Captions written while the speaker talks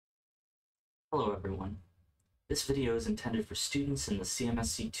Hello everyone. This video is intended for students in the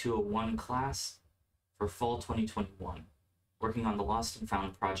CMSC 201 class for fall 2021, working on the Lost and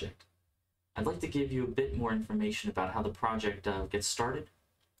Found project. I'd like to give you a bit more information about how the project gets started,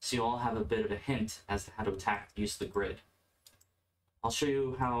 so you all have a bit of a hint as to how to use the grid. I'll show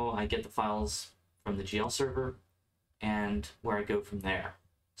you how I get the files from the GL server and where I go from there.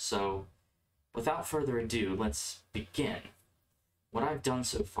 So without further ado, let's begin. What I've done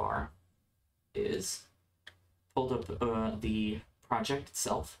so far is pulled up the project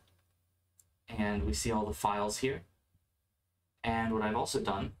itself, and we see all the files here. And what I've also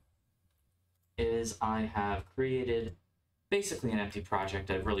done is I have created basically an empty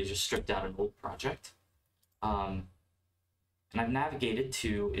project. I've really just stripped out an old project. And I've navigated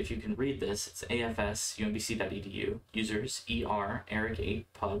to, if you can read this, it's afs.umbc.edu, users, Eric 8,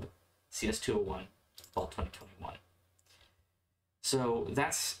 pub, CS201, fall 2021. So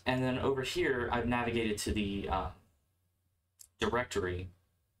that's, and then over here, I've navigated to the directory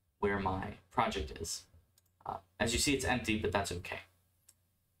where my project is. As you see, it's empty, but that's okay.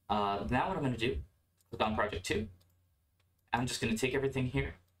 Now what I'm going to do, click on project 2. I'm just going to take everything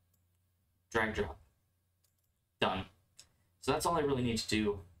here, drag, drop, done. So that's all I really need to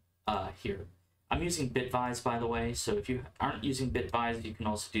do here. I'm using Bitvise, by the way, so if you aren't using Bitvise, you can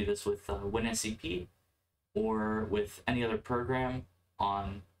also do this with WinSCP, or with any other program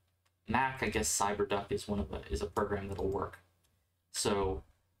on Mac. I guess CyberDuck is a program that'll work. So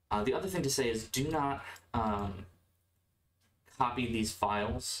the other thing to say is do not copy these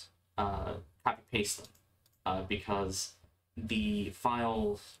files, copy paste them, because the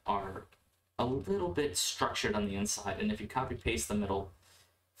files are a little bit structured on the inside, and if you copy paste them, it'll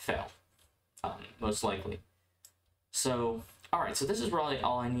fail, most likely. So alright, so this is really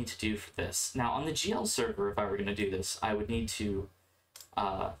all I need to do for this. Now, on the GL server, if I were going to do this, I would need to,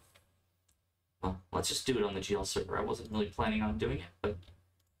 well, let's just do it on the GL server. I wasn't really planning on doing it, but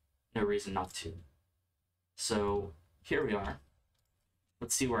no reason not to. So, here we are.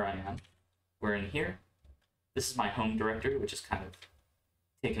 Let's see where I am. We're in here. This is my home directory, which is kind of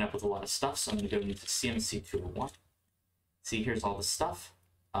taken up with a lot of stuff, so I'm going to go into CMSC 201. See, here's all the stuff.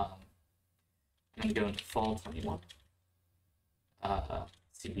 I'm going to go into fall 21.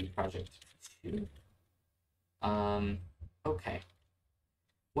 CB project 2. Okay.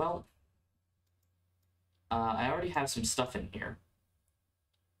 Well, I already have some stuff in here,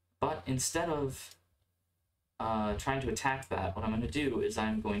 but instead of trying to attack that, what I'm going to do is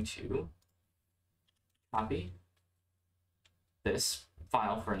I'm going to copy this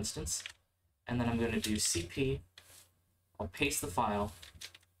file, for instance, and then I'm going to do CP, I'll paste the file,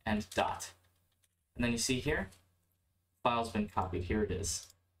 and dot. And then you see here, file's been copied. Here it is.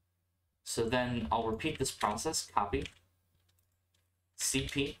 So then I'll repeat this process, copy,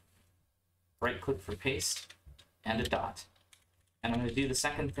 CP, right-click for paste, and a dot. And I'm going to do the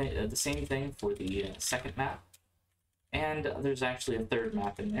same thing for the second map. And there's actually a third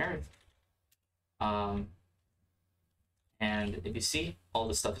map in there. And if you see, all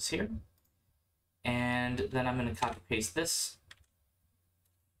the stuff is here. And then I'm going to copy paste this.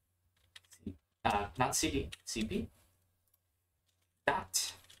 Not CD, CP.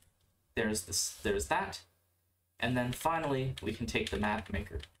 Dot. There's that. And then finally, we can take the map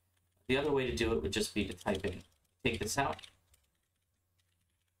maker. The other way to do it would just be to type in, take this out,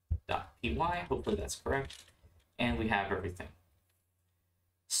 .py, hopefully that's correct, and we have everything.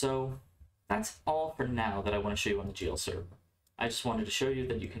 So that's all for now that I want to show you on the GL server. I just wanted to show you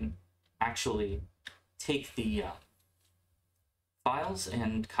that you can actually take the files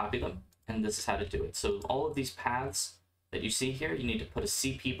and copy them, and this is how to do it. So all of these paths that you see here, you need to put a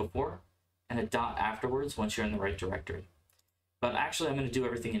CP before and a dot afterwards once you're in the right directory. But actually, I'm going to do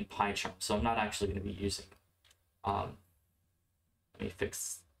everything in PyCharm, so I'm not actually going to be using. Let me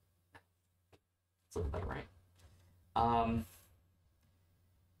fix. It's a little better, right?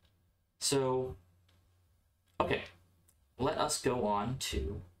 So, okay, let us go on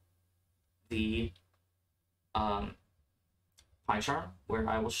to the PyCharm, where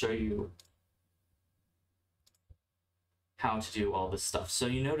I will show you how to do all this stuff. So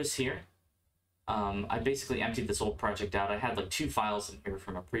you notice here, I basically emptied this old project out. I had like 2 files in here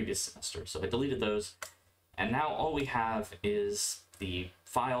from a previous semester, so I deleted those. And now all we have is the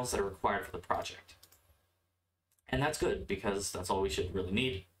files that are required for the project. And that's good, because that's all we should really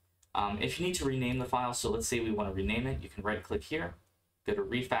need. If you need to rename the file, so let's say we want to rename it, you can right-click here, go to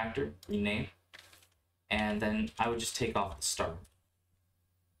Refactor, Rename, and then I would just take off the start.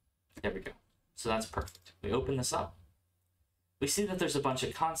 There we go. So that's perfect. We open this up. We see that there's a bunch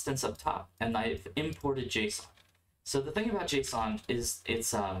of constants up top, and I've imported JSON. So the thing about JSON is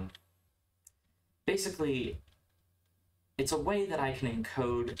it's basically, it's a way that I can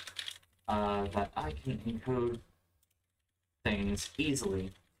encode things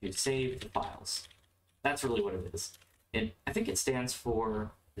easily to save the files. That's really what it is. I think it stands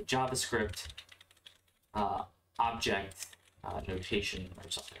for the JavaScript object notation or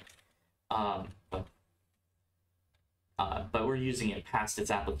something. But we're using it past its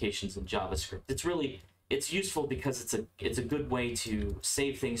applications in JavaScript. It's useful because it's a good way to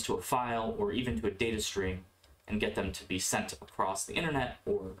save things to a file or even to a data stream and get them to be sent across the internet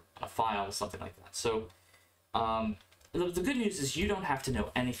or a file, something like that. So the good news is you don't have to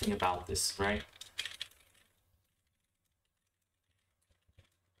know anything about this, right?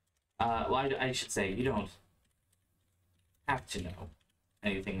 Well, I should say you don't have to know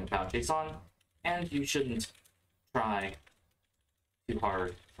anything about JSON, and you shouldn't try too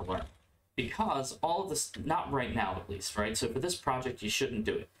hard to learn. Because all of this, not right now at least, right? So for this project, you shouldn't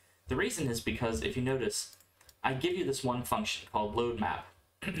do it. The reason is because if you notice, I give you this one function called load map.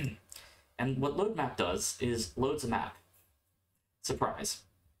 And what load map does is loads a map. Surprise,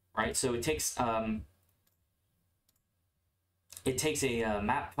 right? So it takes a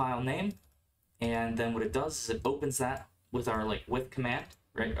map file name, and then what it does is it opens that with our with command,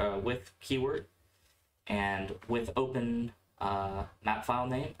 right? With keyword, and with open map file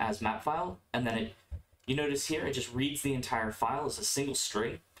name as map file, and then you notice here it just reads the entire file as a single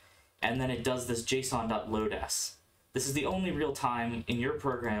string, and then it does this json.loads. This is the only real time in your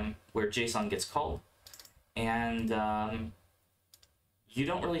program where JSON gets called, and you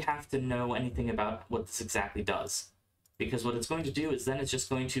don't really have to know anything about what this exactly does, because what it's going to do is then it's just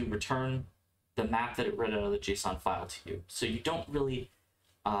going to return the map that it read out of the JSON file to you. So you don't really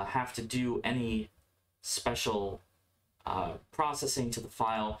have to do any special processing to the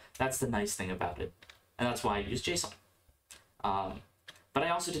file. That's the nice thing about it, and that's why I use JSON. But I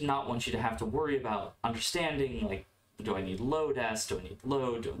also did not want you to have to worry about understanding, do I need load s, do I need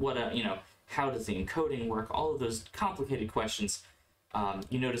load, how does the encoding work, all of those complicated questions.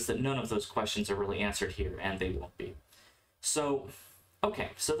 You notice that none of those questions are really answered here, and they won't be. So, okay,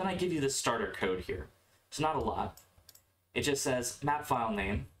 so then I give you the starter code here. It's not a lot. It just says map file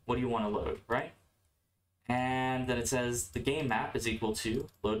name, what do you want to load, right? And then it says the game map is equal to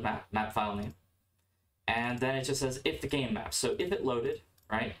load map file name. And then it just says if the game map. So if it loaded,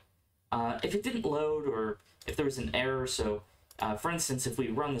 right? If it didn't load, or if there was an error, so for instance, if we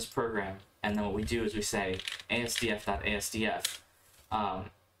run this program, and then what we do is we say asdf.asdf,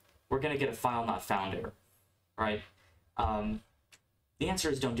 we're going to get a file not found error, right? The answer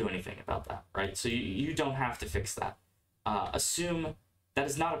is don't do anything about that, right? So you don't have to fix that. Assume that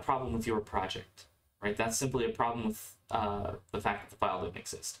is not a problem with your project, right? That's simply a problem with the fact that the file didn't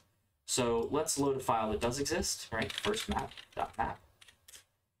exist. So let's load a file that does exist, right? First map.map.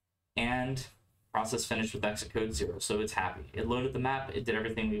 And process finished with exit code 0. So it's happy. It loaded the map. It did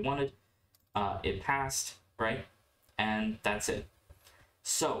everything we wanted. It passed, right? And that's it.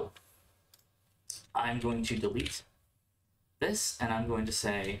 So I'm going to delete this, and I'm going to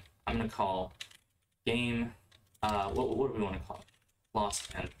say, I'm going to call game, what do we want to call it? Lost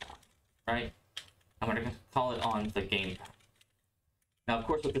and found, right? I'm going to call it on the game path. Now, of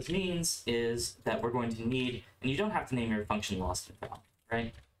course, what this means is that we're going to need, and you don't have to name your function lost and found,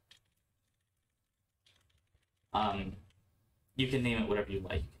 right? You can name it whatever you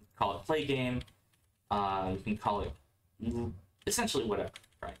like. You can call it play game. You can call it essentially whatever,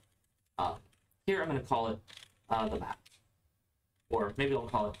 right? Here I'm going to call it the map, or maybe I'll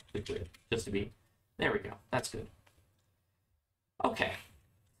call it the grid, just to be. There we go. That's good. Okay.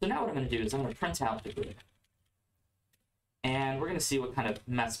 So now what I'm going to do is I'm going to print out the grid, and we're going to see what kind of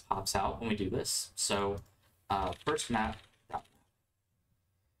mess pops out when we do this. So first map.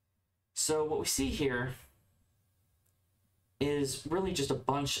 So what we see here is really just a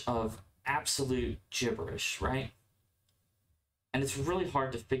bunch of absolute gibberish, right? And it's really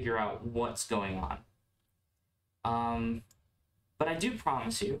hard to figure out what's going on. But I do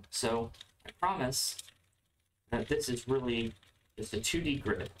promise you, so I promise that this is really just a 2D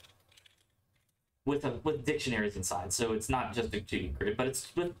grid with dictionaries inside. So it's not just a 2D grid, but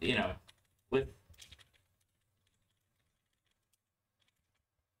it's with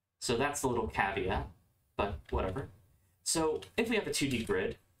so that's the little caveat, but whatever. So if we have a 2D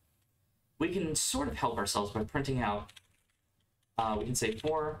grid, we can sort of help ourselves by printing out, we can say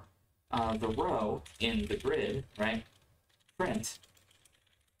for the row in the grid, right, print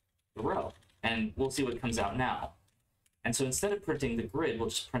the row, and we'll see what comes out now. And so instead of printing the grid, we'll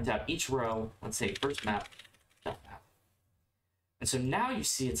just print out each row, let's say first map, dot map. And so now you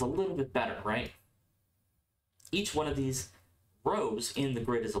see it's a little bit better, right? Each one of these rows in the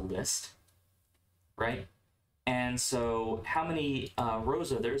grid is a list, right? And so how many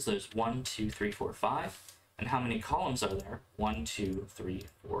rows are there? There's 1, 2, 3, 4, 5. And how many columns are there? 1, 2, 3,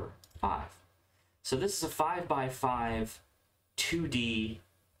 4, 5. So this is a 5 by 5 2D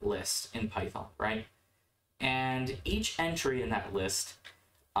list in Python, right? And each entry in that list,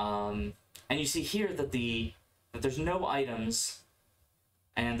 and you see here that that there's no items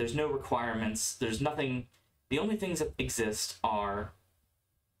and there's no requirements. There's nothing. The only things that exist are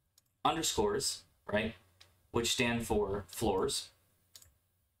underscores, right, which stand for floors,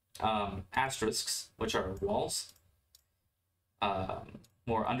 asterisks, which are walls,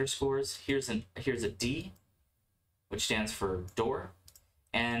 more underscores. Here's a D, which stands for door,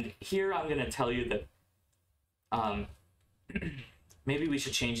 and here I'm going to tell you that maybe we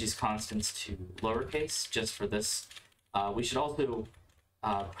should change these constants to lowercase just for this. We should also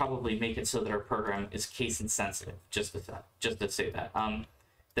probably make it so that our program is case insensitive, just to say that.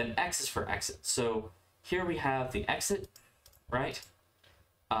 Then X is for exit. So here we have the exit, right?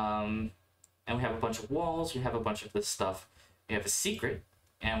 And we have a bunch of walls, we have a bunch of this stuff. We have a secret,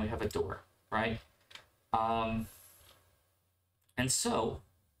 and we have a door, right? And so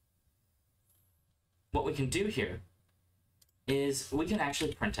what we can do here is we can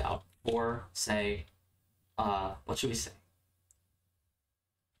actually print out, or say, what should we say?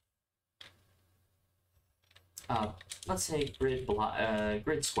 Let's say grid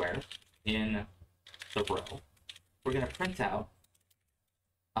square in the row. We're going to print out,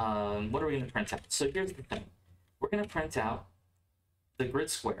 what are we going to print out? So here's the thing. We're going to print out the grid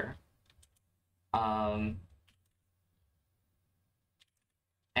square, and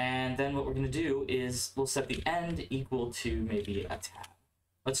then what we're going to do is we'll set the end equal to maybe a tab.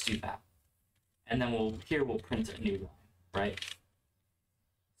 Let's do that. And then we'll print a new line, right?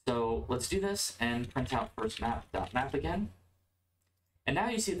 So let's do this and print out first map.map again. And now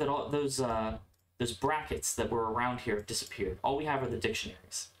you see that all those brackets that were around here have disappeared. All we have are the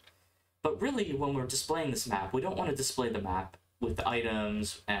dictionaries. But really, when we're displaying this map, we don't want to display the map with the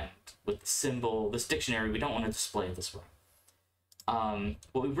items and with the symbol. This dictionary, we don't want to display it this way.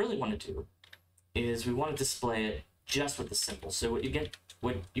 What we really want to do is we want to display it just with the symbol. So what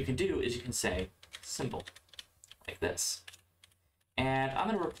you can do is you can say symbol like this. And I'm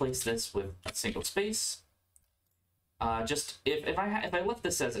going to replace this with a single space. Just if I left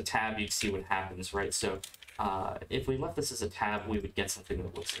this as a tab, you'd see what happens, right? So if we left this as a tab, we would get something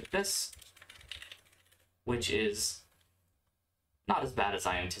that looks like this, which is not as bad as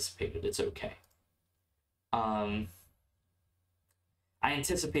I anticipated. It's okay. I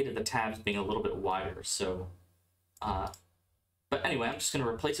anticipated the tabs being a little bit wider, so but anyway, I'm just going to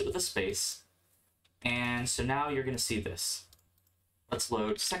replace it with a space, and so now you're going to see this. Let's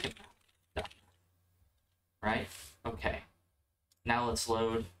load second map. Right? Okay. Now let's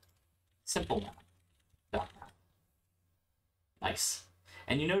load simple map. Nice.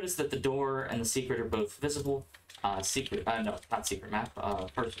 And you notice that the door and the secret are both visible. No, not secret map,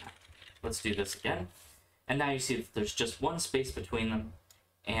 first map. Let's do this again. And now you see that there's just one space between them,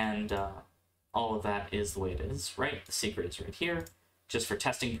 and all of that is the way it is, right? The secret is right here. Just for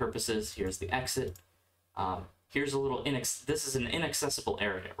testing purposes, here's the exit. Here's a little, this is an inaccessible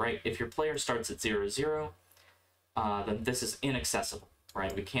area, right? If your player starts at 0, 0, then this is inaccessible,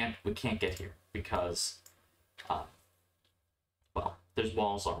 right? We can't get here because, well, there's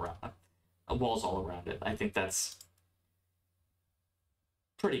walls all around it. I think that's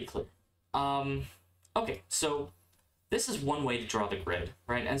pretty clear. Okay, so this is one way to draw the grid,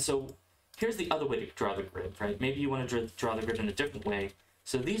 right? And so here's the other way to draw the grid, right? Maybe you want to draw the grid in a different way.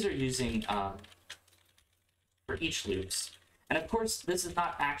 So these are using for each loops, and of course this is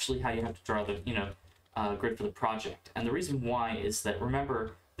not actually how you have to draw the grid for the project. And the reason why is that,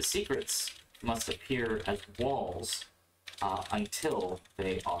 remember, the secrets must appear as walls until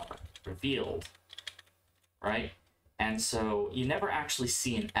they are revealed, right? And so you never actually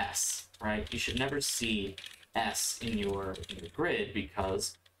see an S, right? You should never see S in your grid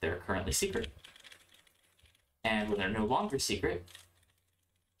because they're currently secret. And when they're no longer secret,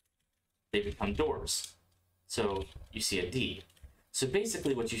 they become doors. So you see a D. So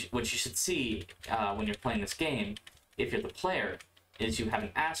basically what you should see when you're playing this game, if you're the player, is you have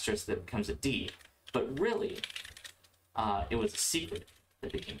an asterisk that becomes a D. But really, it was a secret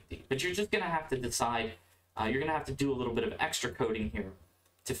that became a D. But you're just going to have to decide, you're going to have to do a little bit of extra coding here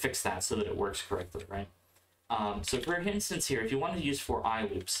to fix that so that it works correctly, right? So for instance here, if you want to use for I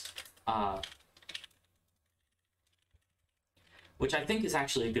loops, which I think is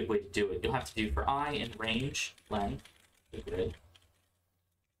actually a good way to do it, you'll have to do for I in range len, the grid,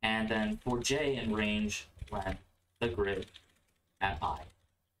 and then for j in range len, the grid at I.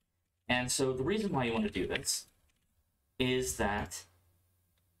 And so the reason why you want to do this is that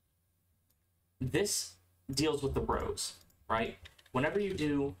this deals with the rows, right? Whenever you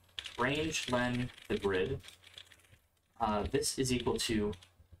do range len the grid, this is equal to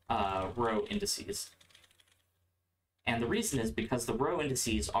row indices. And the reason is because the row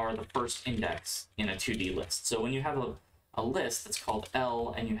indices are the first index in a 2D list. So when you have a list that's called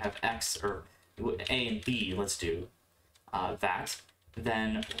L and you have X, or A and B, let's do that,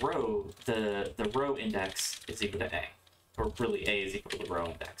 then the row index is equal to A. Or really A is equal to the row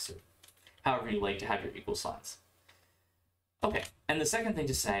index, or however you like to have your equal signs. Okay, and the second thing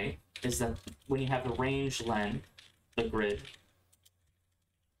to say is that when you have the range len, the grid,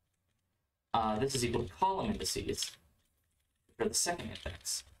 this is equal to column indices for the second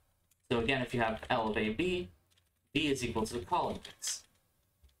index. So again, if you have L of A, B is equal to the column index.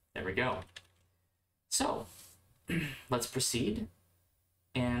 There we go. So let's proceed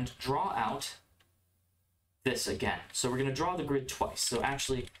and draw out this again. So we're going to draw the grid twice. So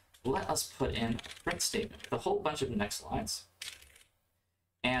actually, let us put in a print statement with a whole bunch of next lines.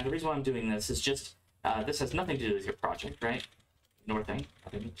 And the reason why I'm doing this is just, this has nothing to do with your project, right? Ignore thing,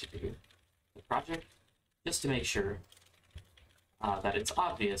 nothing to do with the project, just to make sure that it's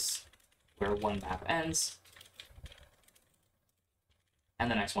obvious where one map ends and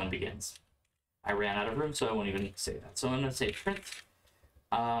the next one begins. I ran out of room, so I won't even say that. So I'm going to say print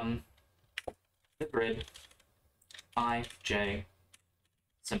the grid I, J,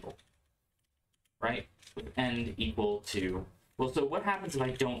 symbol, right? With end equal to, well, so what happens if I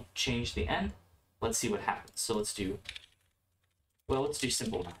don't change the end? Let's see what happens. So let's do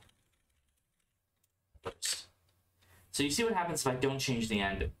simple math first. So you see what happens if I don't change the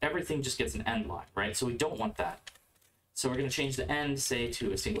end? Everything just gets an end line, right? So we don't want that. So we're going to change the end, say,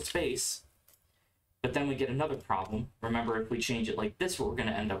 to a single space, but then we get another problem. Remember, if we change it like this, what we're going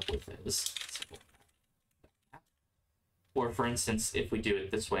to end up with is simple math. Or for instance, if we do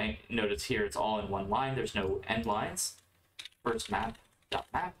it this way, notice here it's all in one line. There's no end lines. First map, dot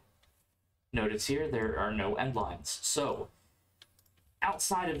map. Notice here there are no end lines. So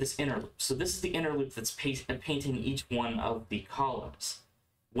outside of this inner loop, so this is the inner loop that's painting each one of the columns.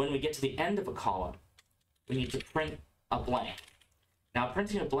 When we get to the end of a column, we need to print a blank. Now,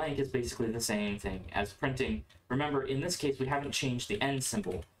 printing a blank is basically the same thing as printing. Remember, in this case, we haven't changed the end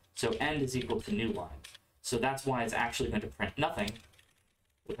symbol, so end is equal to new line. So that's why it's actually going to print nothing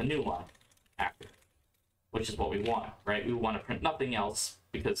with a new line after, which is what we want, right? We want to print nothing else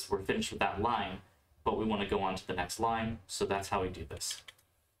because we're finished with that line, but we want to go on to the next line, so that's how we do this.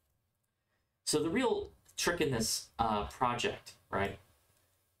 So the real trick in this project, right,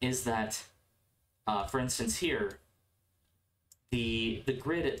 is that, for instance here, the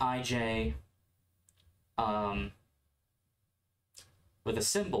grid at ij with a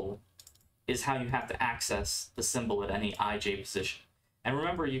symbol is how you have to access the symbol at any ij position. And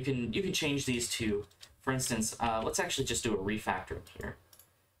remember, you can change these to, for instance, let's actually just do a refactor here.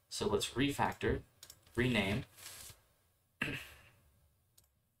 So let's refactor, rename.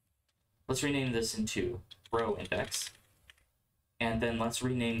 Let's rename this into row index. And then let's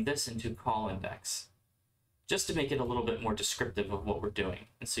rename this into call index, just to make it a little bit more descriptive of what we're doing.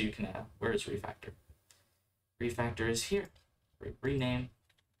 And so you can add, where is refactor? Refactor is here. Rename.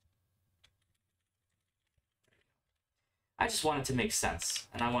 I just want it to make sense,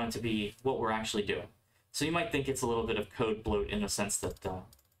 and I want it to be what we're actually doing. So you might think it's a little bit of code bloat in the sense that, or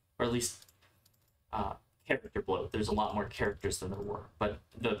at least character bloat. There's a lot more characters than there were, but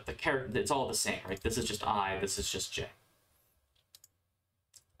the character, it's all the same, right? This is just I, this is just J.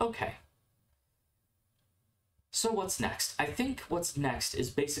 Okay. So what's next? I think what's next is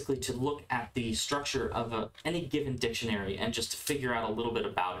basically to look at the structure of any given dictionary and just to figure out a little bit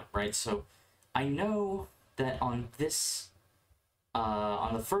about it, right? So I know that on this,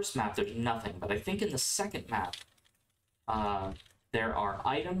 on the first map, there's nothing, but I think in the second map, there are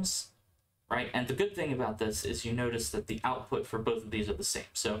items, right? And the good thing about this is you notice that the output for both of these are the same.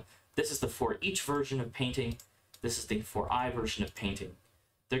 So this is the for each version of painting. This is the for I version of painting.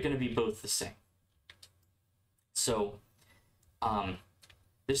 They're going to be both the same. So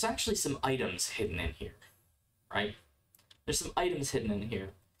there's actually some items hidden in here, right? There's some items hidden in here.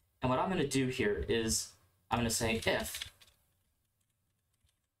 And what I'm going to do here is I'm going to say if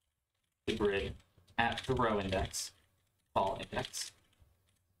the grid at the row index, call index,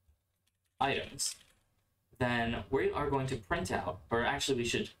 items, then we are going to print out, or actually we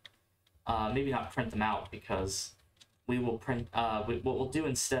should maybe not print them out, because we will print, what we'll do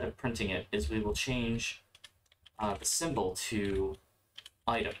instead of printing it is we will change the symbol to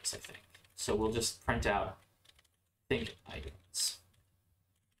items, I think. So we'll just print out think items.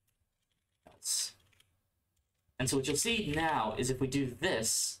 equals. And so what you'll see now is if we do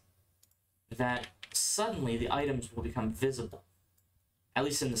this, that suddenly the items will become visible, at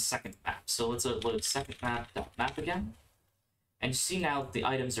least in the second map. So let's load second map again. And you see now that the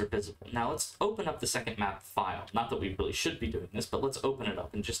items are visible. Now let's open up the second map file. Not that we really should be doing this, but let's open it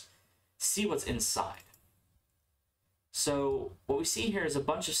up and just see what's inside. So what we see here is a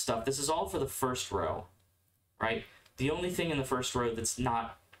bunch of stuff. This is all for the first row, right? The only thing in the first row that's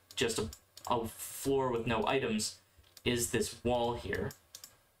not just a floor with no items is this wall here,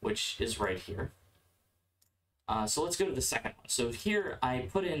 which is right here. So let's go to the second one. So here I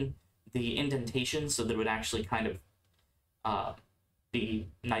put in the indentation so that it would actually kind of be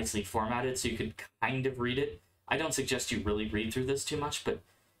nicely formatted so you could kind of read it. I don't suggest you really read through this too much, but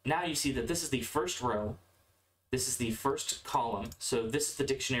now you see that this is the first row, this is the first column, so this is the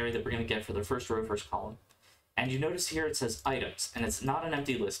dictionary that we're going to get for the first row, first column. And you notice here it says items, and it's not an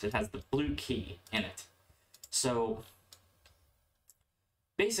empty list, it has the blue key in it. So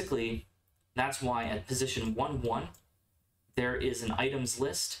basically, that's why at position 1-1, there is an items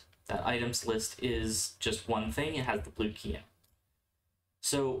list. That items list is just one thing, it has the blue key in it.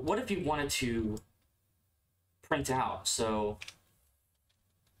 So what if you wanted to print out? So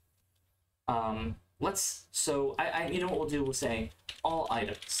you know what we'll do? We'll say all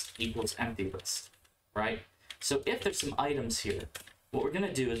items equals empty list, right? So if there's some items here, what we're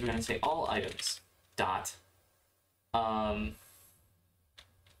gonna do is we're gonna say all items dot I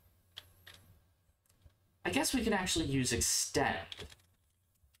guess we could actually use extend.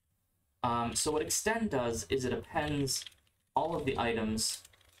 So what extend does is it appends all of the items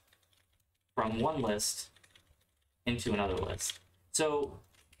from one list into another list. So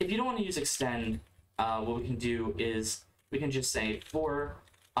if you don't want to use extend, what we can do is we can just say for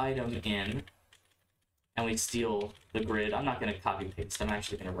item in, and we steal the grid. I'm not going to copy paste. I'm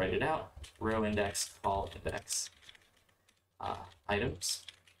actually going to write it out. Row index, call index, items.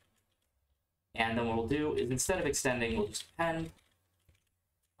 And then what we'll do is instead of extending, we'll just append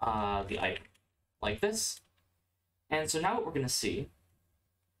the item like this. And so now what we're going to see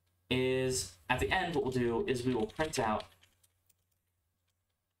is at the end, what we'll do is we will print out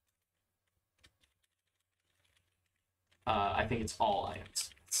I think it's all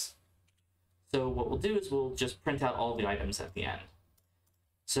items. So what we'll do is we'll just print out all the items at the end.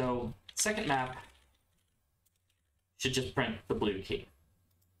 So second map should just print the blue key,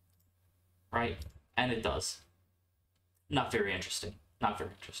 right? And it does. Not very interesting. Not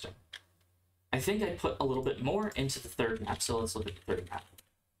very interesting. I think I put a little bit more into the third map, so let's look at the third map.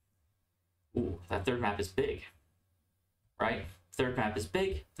 Ooh, that third map is big, right? Third map is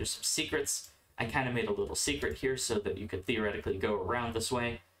big. There's some secrets. I kind of made a little secret here so that you could theoretically go around this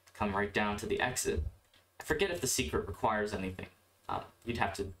way, come right down to the exit. I forget if the secret requires anything. You'd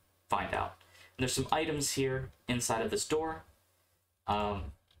have to find out. And there's some items here inside of this door. You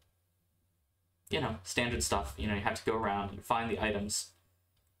know, standard stuff. You know, you have to go around, you find the items,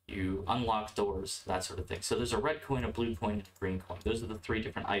 you unlock doors, that sort of thing. So there's a red coin, a blue coin, and a green coin. Those are the three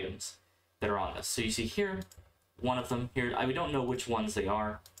different items that are on this. So you see here, one of them here. We don't know which ones they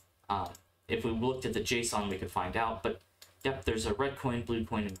are. If we looked at the JSON, we could find out. But yep, there's a red coin, blue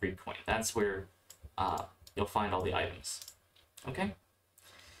coin, and green coin. That's where you'll find all the items. Okay?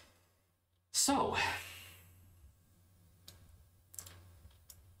 So,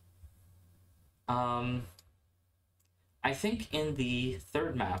 I think in the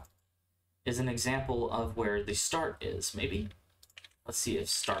third map is an example of where the start is, maybe? Let's see if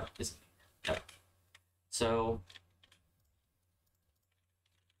start is... Yep. So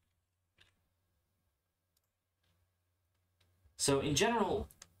in general,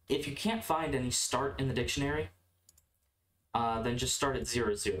 if you can't find any start in the dictionary, then just start at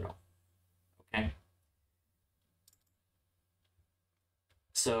 0, 0. Okay?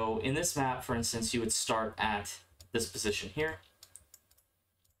 So in this map, for instance, you would start at this position here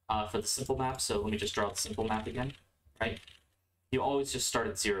for the simple map. So let me just draw the simple map again, right? You always just start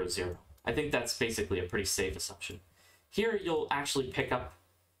at 0, 0. I think that's basically a pretty safe assumption. Here, you'll actually pick up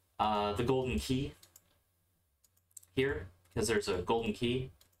the golden key here, because there's a golden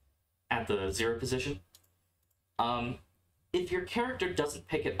key at the 0 position. If your character doesn't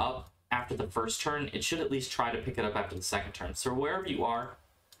pick it up after the first turn, it should at least try to pick it up after the second turn. So wherever you are,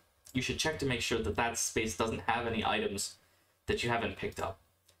 you should check to make sure that that space doesn't have any items that you haven't picked up.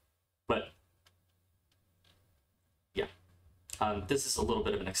 But yeah, this is a little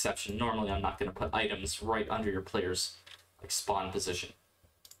bit of an exception. Normally, I'm not going to put items right under your player's spawn position.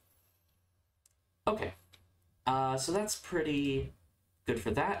 Okay, so that's pretty good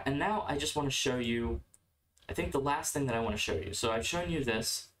for that. And now I just want to show you, I think the last thing that I want to show you. So I've shown you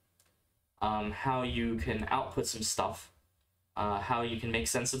this. how you can output some stuff, how you can make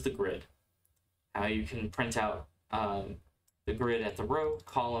sense of the grid, how you can print out the grid at the row,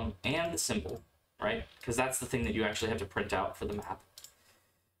 column, and the symbol, right? Because that's the thing that you actually have to print out for the map.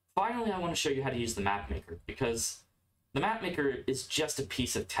 Finally, I want to show you how to use the map maker, because the map maker is just a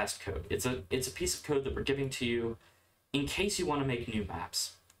piece of test code. It's a piece of code that we're giving to you in case you want to make new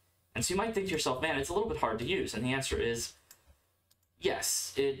maps. And so you might think to yourself, man, it's a little bit hard to use. And the answer is,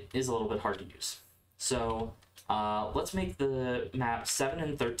 yes, it is a little bit hard to use. So let's make the map 7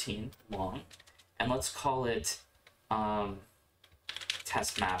 and 13 long, and let's call it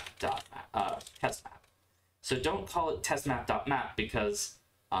testmap. So don't call it testmap.map because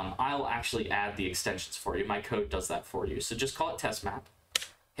I'll actually add the extensions for you. My code does that for you. So just call it testmap,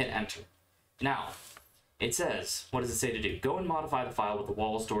 hit enter. Now, it says, what does it say to do? Go and modify the file with the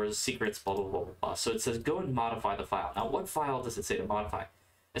walls, doors, secrets, blah, blah, blah, blah, blah. So it says go and modify the file. Now, what file does it say to modify?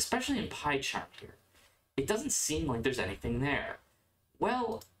 Especially in PyCharm here. It doesn't seem like there's anything there.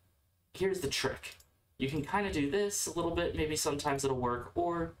 Well, here's the trick. You can kind of do this a little bit. Maybe sometimes it'll work.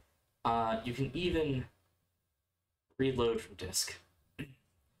 Or you can even reload from disk.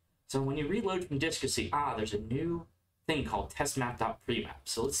 So when you reload from disk, you'll see, there's a new thing called testmap.premap.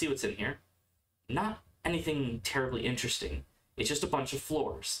 So let's see what's in here. Not anything terribly interesting. It's just a bunch of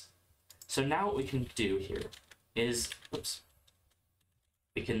floors. So now what we can do here is,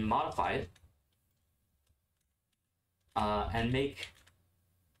 we can modify it and make,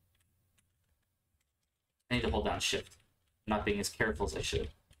 I need to hold down shift. I'm not being as careful as I should.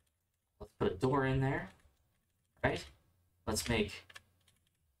 Let's put a door in there, right? Let's make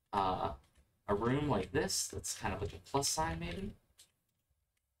a room like this. That's kind of like a plus sign maybe.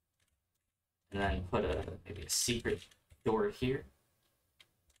 And then put maybe a secret door here.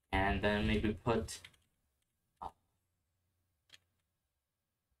 And then maybe put,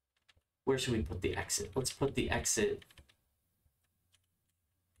 where should we put the exit? Let's put the exit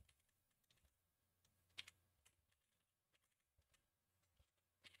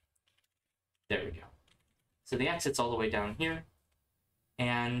there we go. So the exit's all the way down here.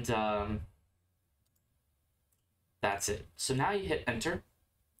 And that's it. So now you hit enter.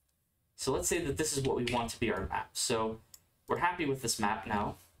 So let's say that this is what we want to be our map. So we're happy with this map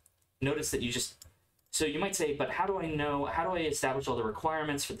now. Notice that so you might say, but how do I establish all the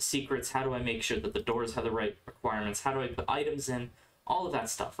requirements for the secrets? How do I make sure that the doors have the right requirements? How do I put items in? All of that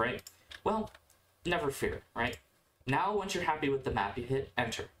stuff, right? Well, never fear, right? Now, once you're happy with the map, you hit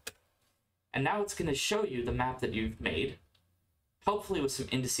enter. And now it's going to show you the map that you've made, hopefully with some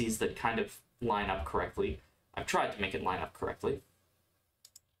indices that kind of line up correctly. I've tried to make it line up correctly.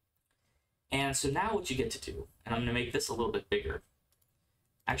 And so now what you get to do, and I'm going to make this a little bit bigger.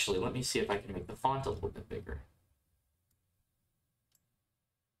 Actually, let me see if I can make the font a little bit bigger.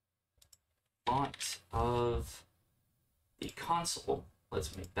 Font of the console,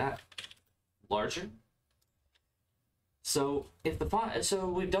 let's make that larger. So if the font, so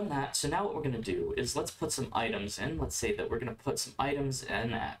we've done that. So now what we're going to do is let's put some items in. Let's say that we're going to put some items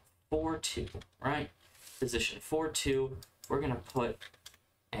in at 4.2, right? Position 4.2. We're going to put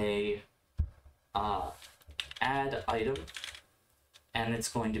a add item, and it's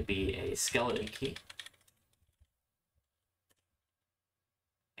going to be a skeleton key.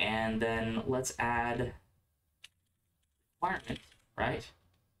 And then let's add requirement, right?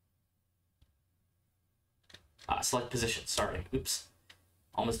 Select position, sorry, oops.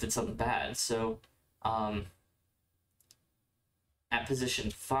 Almost did something bad. So at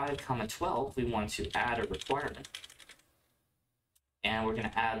position 5, 12, we want to add a requirement. And we're going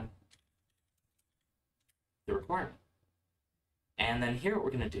to add the requirement. And then here what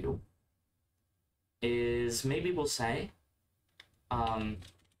we're going to do is maybe we'll say,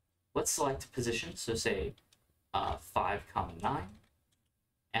 let's select position, so say 5, 9,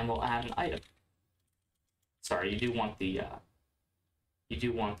 and we'll add an item. Sorry, you do want the, I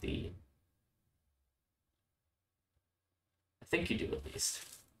think you do at least.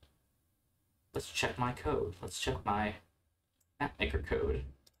 Let's check my code. Let's check my mapmaker code.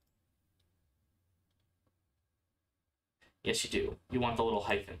 Yes, you do. You want the little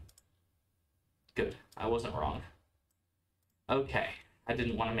hyphen. Good, I wasn't wrong. Okay, I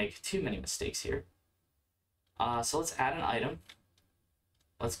didn't want to make too many mistakes here. So let's add an item.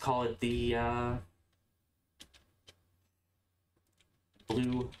 Let's call it the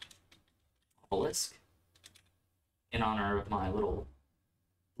blue obelisk, in honor of my little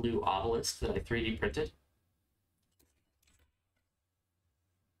blue obelisk that I 3D printed.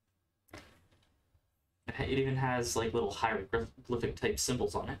 It even has like little hieroglyphic type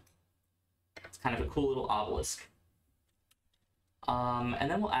symbols on it. It's kind of a cool little obelisk. And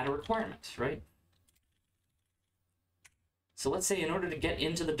then we'll add a requirement, right? So let's say in order to get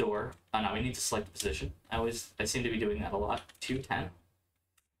into the door, now we need to select the position. I seem to be doing that a lot, 210.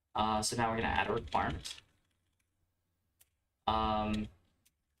 So now we're gonna add a requirement.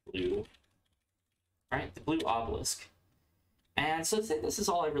 Blue, right? The blue obelisk. And so say this is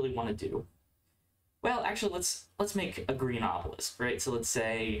all I really want to do. Well, actually, let's make a green obelisk, right? So let's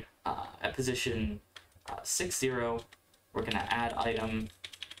say at position 60, we're gonna add item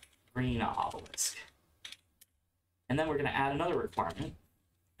green obelisk. And then we're going to add another requirement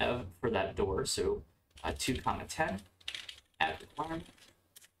for that door. So 2, 10, add requirement.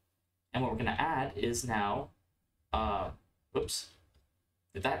 And what we're going to add is now, whoops,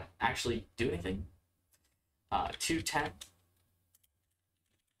 did that actually do anything? 2, 10,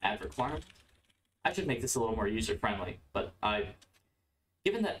 add requirement. I should make this a little more user-friendly, but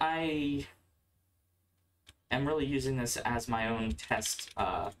given that I am really using this as my own test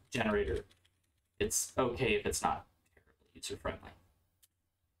generator, it's okay if it's not user-friendly.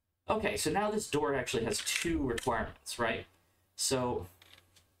 Okay, so now this door actually has 2 requirements, right? So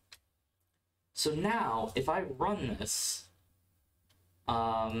now if I run this,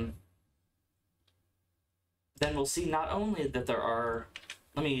 then we'll see not only that there are,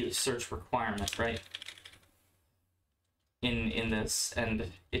 let me search requirement, right? In this,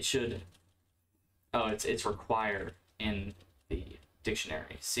 and it should, oh, it's required in the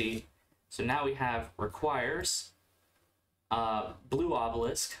dictionary. See, so now we have requires, blue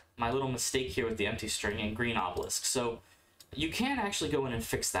obelisk, my little mistake here with the empty string, and green obelisk. So you can actually go in and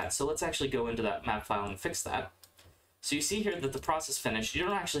fix that. So let's actually go into that map file and fix that. So you see here that the process finished. You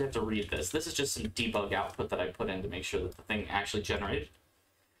don't actually have to read this. This is just some debug output that I put in to make sure that the thing actually generated.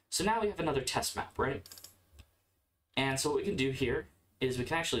 So now we have another test map, right? And so what we can do here is we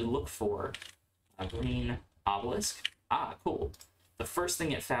can actually look for a green obelisk. Ah, cool. The first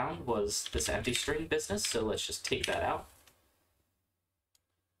thing it found was this empty string business, so let's just take that out.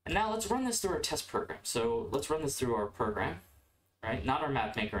 And now let's run this through our test program. So let's run this through our program, right? Not our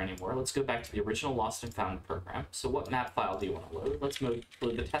map maker anymore. Let's go back to the original lost and found program. So what map file do you want to load? Let's load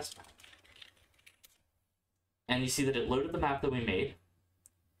the test map. And you see that it loaded the map that we made,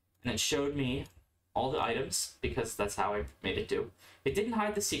 and it showed me all the items because that's how I made it do. It didn't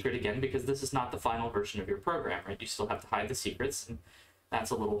hide the secret again because this is not the final version of your program, right? You still have to hide the secrets, and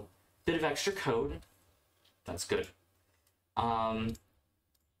that's a little bit of extra code. That's good.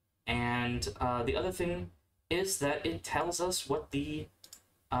 The other thing is that it tells us what the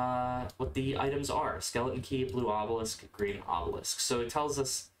items are: skeleton key, blue obelisk, green obelisk. So it tells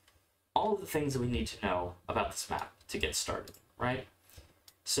us all of the things that we need to know about this map to get started, right?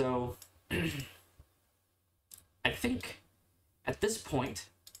 So I think at this point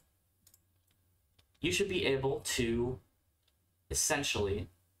you should be able to essentially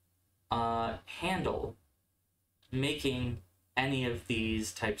handle making any of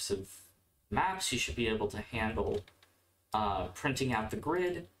these types of maps. You should be able to handle printing out the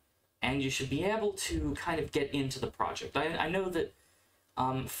grid, and you should be able to kind of get into the project. I know that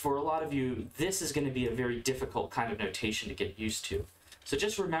for a lot of you, this is going to be a very difficult kind of notation to get used to. So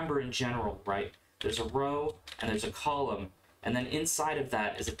just remember in general, right? There's a row and there's a column, and then inside of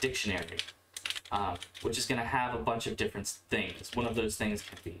that is a dictionary, which is going to have a bunch of different things. One of those things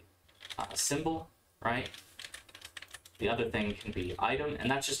can be a symbol, right? The other thing can be item, and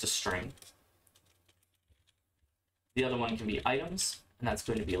that's just a string. The other one can be items, and that's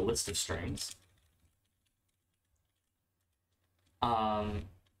going to be a list of strings.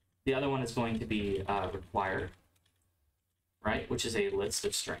 The other one is going to be required, right, which is a list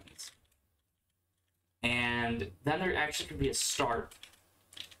of strings. And then there actually can be a start,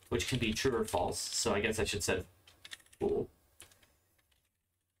 which can be true or false. So I guess I should say bool.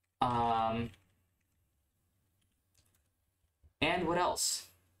 And what else?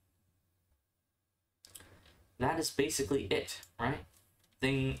 That is basically it, right?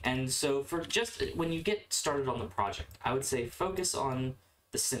 And so for just when you get started on the project, I would say focus on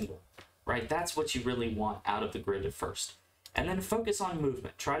the symbol, right? That's what you really want out of the grid at first. And then focus on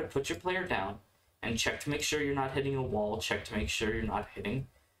movement. Try to put your player down and check to make sure you're not hitting a wall, check to make sure you're not hitting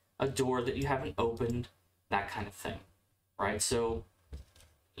a door that you haven't opened, that kind of thing, right? So,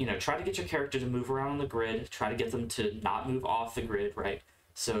 you know, try to get your character to move around on the grid, try to get them to not move off the grid, right?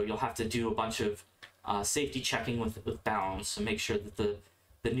 So you'll have to do a bunch of safety checking with bounds, so make sure that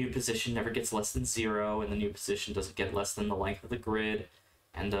the new position never gets less than 0, and the new position doesn't get less than the length of the grid,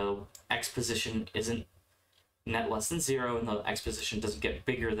 and the X position isn't net less than 0, and the X position doesn't get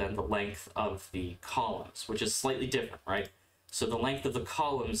bigger than the length of the columns, which is slightly different, right? So the length of the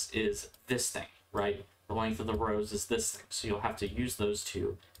columns is this thing, right? the length of the rows is this thing. So you'll have to use those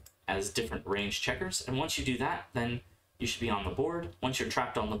two as different range checkers. And once you do that, then you should be on the board. Once you're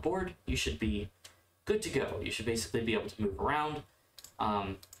trapped on the board, you should be good to go. You should basically be able to move around.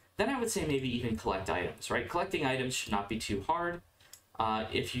 Then I would say maybe even collect items, right? Collecting items should not be too hard.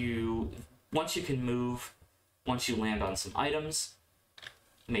 Once you can move, once you land on some items,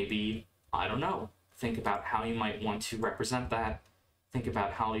 maybe, I don't know, think about how you might want to represent that. Think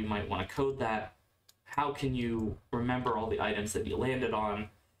about how you might want to code that. How can you remember all the items that you landed on?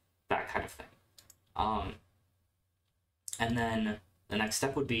 That kind of thing. And then the next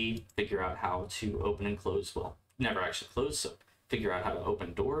step would be figure out how to open and close, well, never actually close, so figure out how to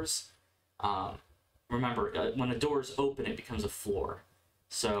open doors. Remember, when a door is open, it becomes a floor.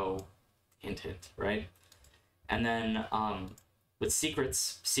 So, hint, hint, right? And then with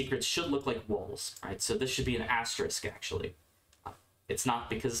secrets should look like walls, right? So this should be an asterisk, actually. It's not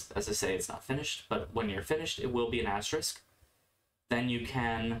because, as I say, it's not finished, but when you're finished, it will be an asterisk. Then you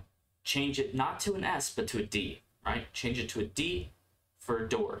can change it not to an S, but to a D, right? Change it to a D for a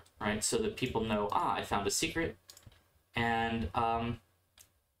door, right? So that people know, I found a secret. And,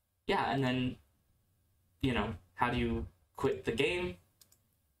 yeah, and then, how do you quit the game?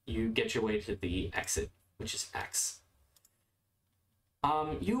 You get your way to the exit, which is X.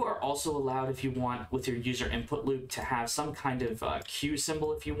 You are also allowed, if you want, with your user input loop, to have some kind of Q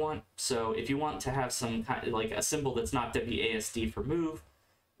symbol if you want. So if you want to have some kind of, like a symbol that's not WASD for move,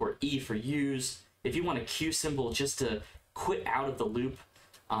 or E for use, if you want a Q symbol just to quit out of the loop,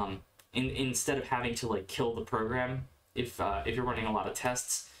 instead of having to like kill the program, if you're running a lot of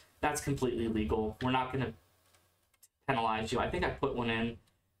tests, that's completely legal. We're not going to penalize you. I think I put one in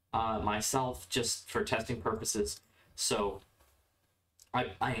myself just for testing purposes. So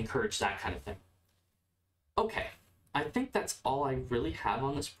I encourage that kind of thing. Okay, I think that's all I really have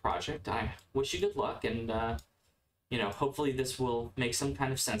on this project. I wish you good luck, and hopefully this will make some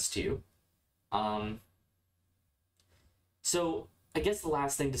kind of sense to you. So I guess the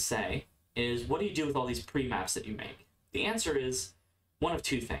last thing to say is, what do you do with all these pre-maps that you make? The answer is one of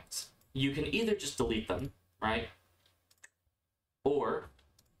two things. You can either just delete them, right? Or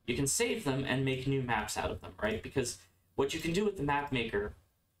you can save them and make new maps out of them, right? Because what you can do with the map maker,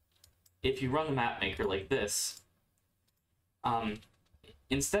 if you run the map maker like this,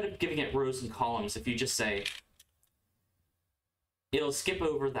 instead of giving it rows and columns, if you just say, it'll skip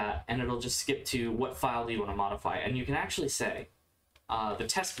over that and it'll just skip to what file do you want to modify. And you can actually say the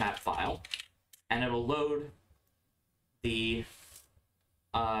test map file, and it'll load the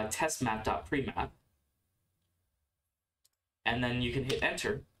test map.premap, and then you can hit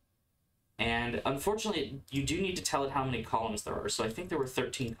enter. And unfortunately, you do need to tell it how many columns there are. So I think there were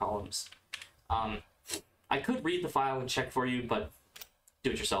 13 columns. I could read the file and check for you, but do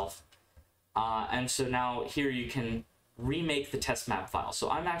it yourself. And so now here you can remake the test map file.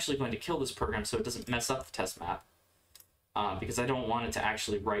 So I'm actually going to kill this program so it doesn't mess up the test map, because I don't want it to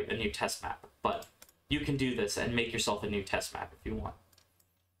actually write a new test map. But you can do this and make yourself a new test map if you want.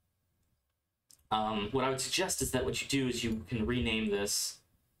 What I would suggest is that what you do is you can rename this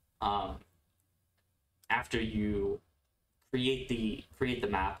after you create the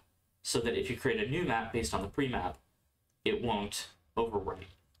map, so that if you create a new map based on the pre-map, it won't overwrite.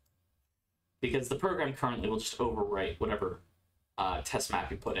 Because the program currently will just overwrite whatever test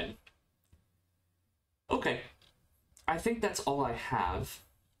map you put in. Okay, I think that's all I have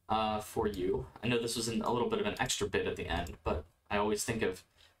for you. I know this was a little bit of an extra bit at the end, but I always think of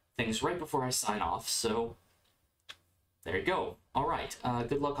things right before I sign off, so there you go. All right,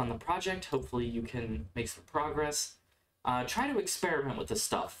 good luck on the project. Hopefully you can make some progress. Try to experiment with this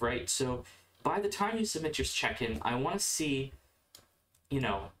stuff, right? So by the time you submit your check-in, I want to see,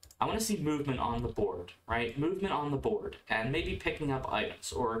 I want to see movement on the board, right? Movement on the board, and maybe picking up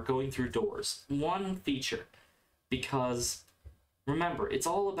items or going through doors. One feature, because remember, it's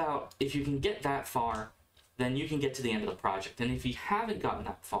all about, if you can get that far, then you can get to the end of the project. And if you haven't gotten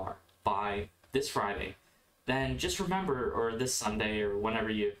that far by this Friday, then just remember, or this Sunday, or whenever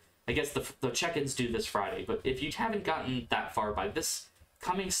I guess the check-ins due this Friday, but if you haven't gotten that far by this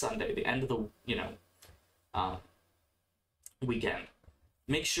coming Sunday, the end of the, weekend,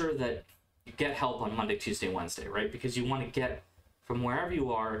 make sure that you get help on Monday, Tuesday, Wednesday, right? Because you want to get from wherever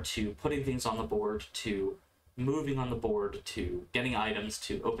you are to putting things on the board, to moving on the board, to getting items,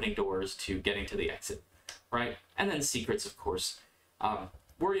 to opening doors, to getting to the exit, right? And then secrets, of course.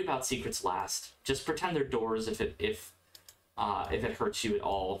 Worry about secrets last. Just pretend they're doors if it hurts you at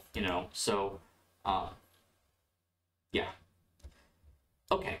all, So, yeah.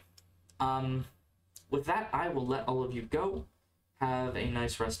 Okay. With that, I will let all of you go. Have a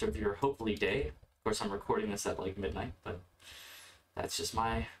nice rest of your, hopefully, day. Of course, I'm recording this at like midnight, but that's just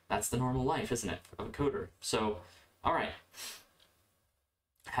that's the normal life, isn't it, of a coder? So, all right.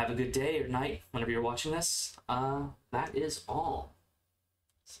 Have a good day or night whenever you're watching this. That is all.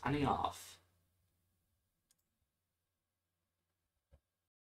 Signing off.